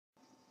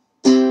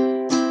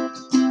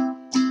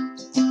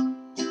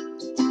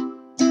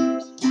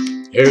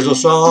Here's a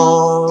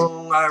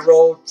song I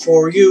wrote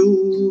for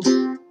you.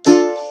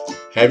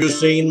 Have you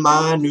seen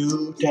my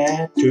new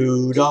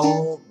tattoo?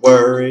 Don't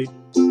worry,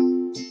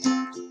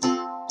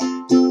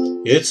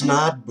 it's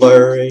not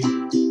blurry.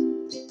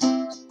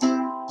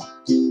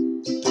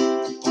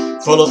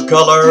 Full of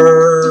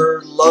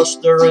color,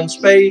 luster, and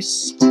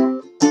space.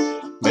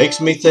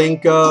 Makes me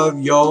think of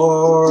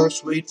your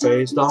sweet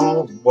face.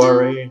 Don't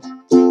worry,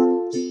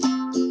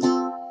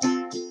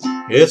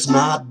 it's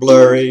not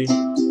blurry.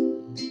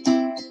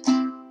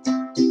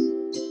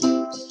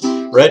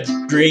 Red,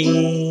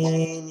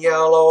 green,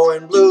 yellow,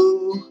 and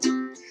blue,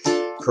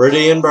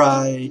 pretty and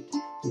bright,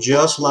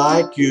 just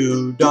like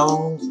you.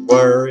 Don't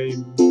worry,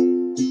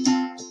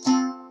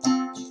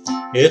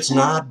 it's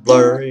not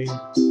blurry.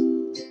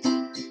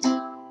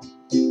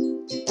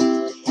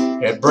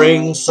 It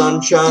brings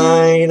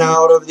sunshine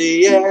out of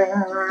the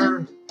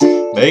air,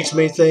 makes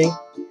me think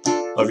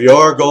of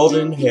your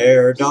golden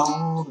hair.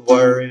 Don't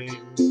worry,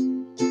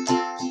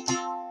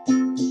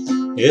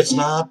 it's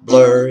not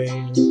blurry.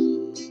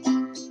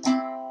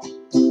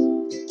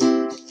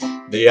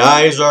 The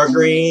eyes are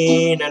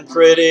green and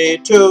pretty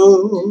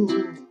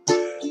too,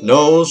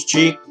 nose,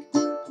 cheek,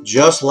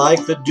 just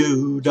like the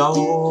dew.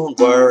 Don't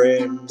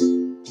worry,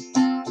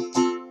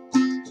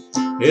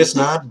 it's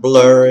not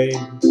blurry.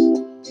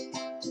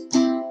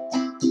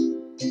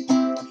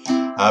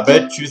 I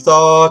bet you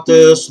thought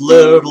this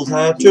little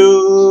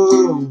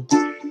tattoo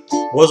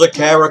was a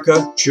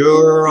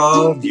caricature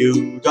of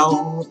you.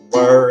 Don't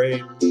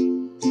worry,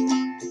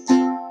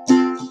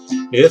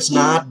 it's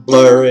not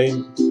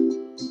blurry.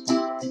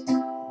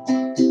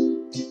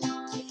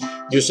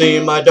 You see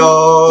my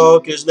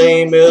dog, his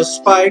name is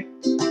Spike.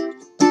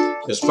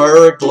 His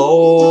fur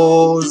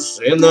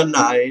glows in the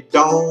night.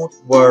 Don't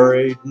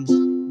worry,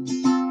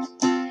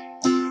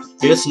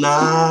 it's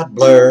not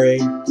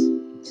blurry.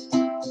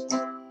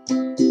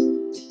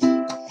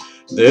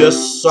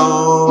 This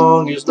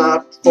song is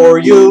not for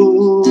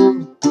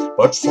you,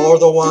 but for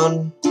the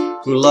one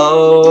who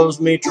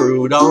loves me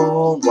true.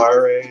 Don't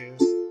worry,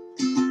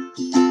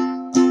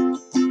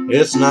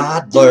 it's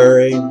not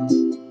blurry.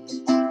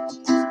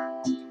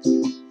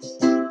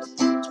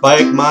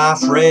 Spike, my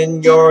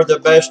friend, you're the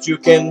best you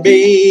can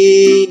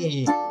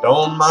be.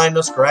 Don't mind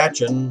the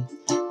scratching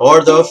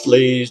or the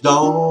fleas.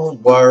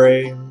 Don't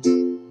worry,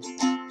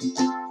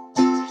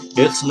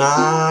 it's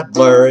not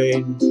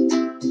blurry.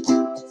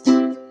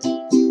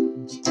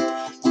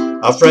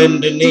 A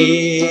friend in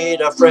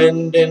need, a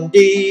friend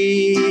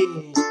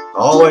indeed,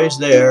 always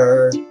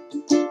there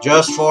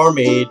just for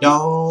me.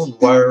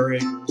 Don't worry,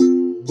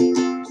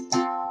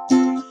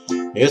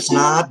 it's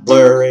not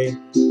blurry.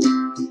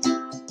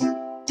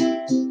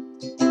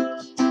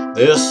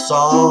 This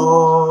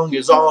song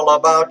is all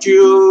about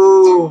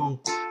you.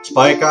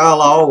 Spike,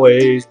 I'll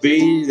always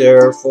be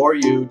there for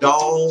you.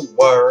 Don't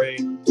worry,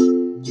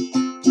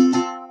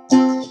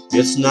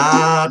 it's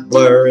not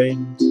blurry.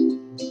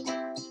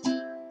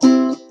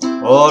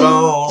 Oh,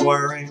 don't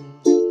worry,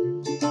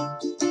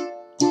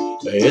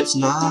 it's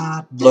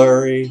not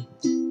blurry.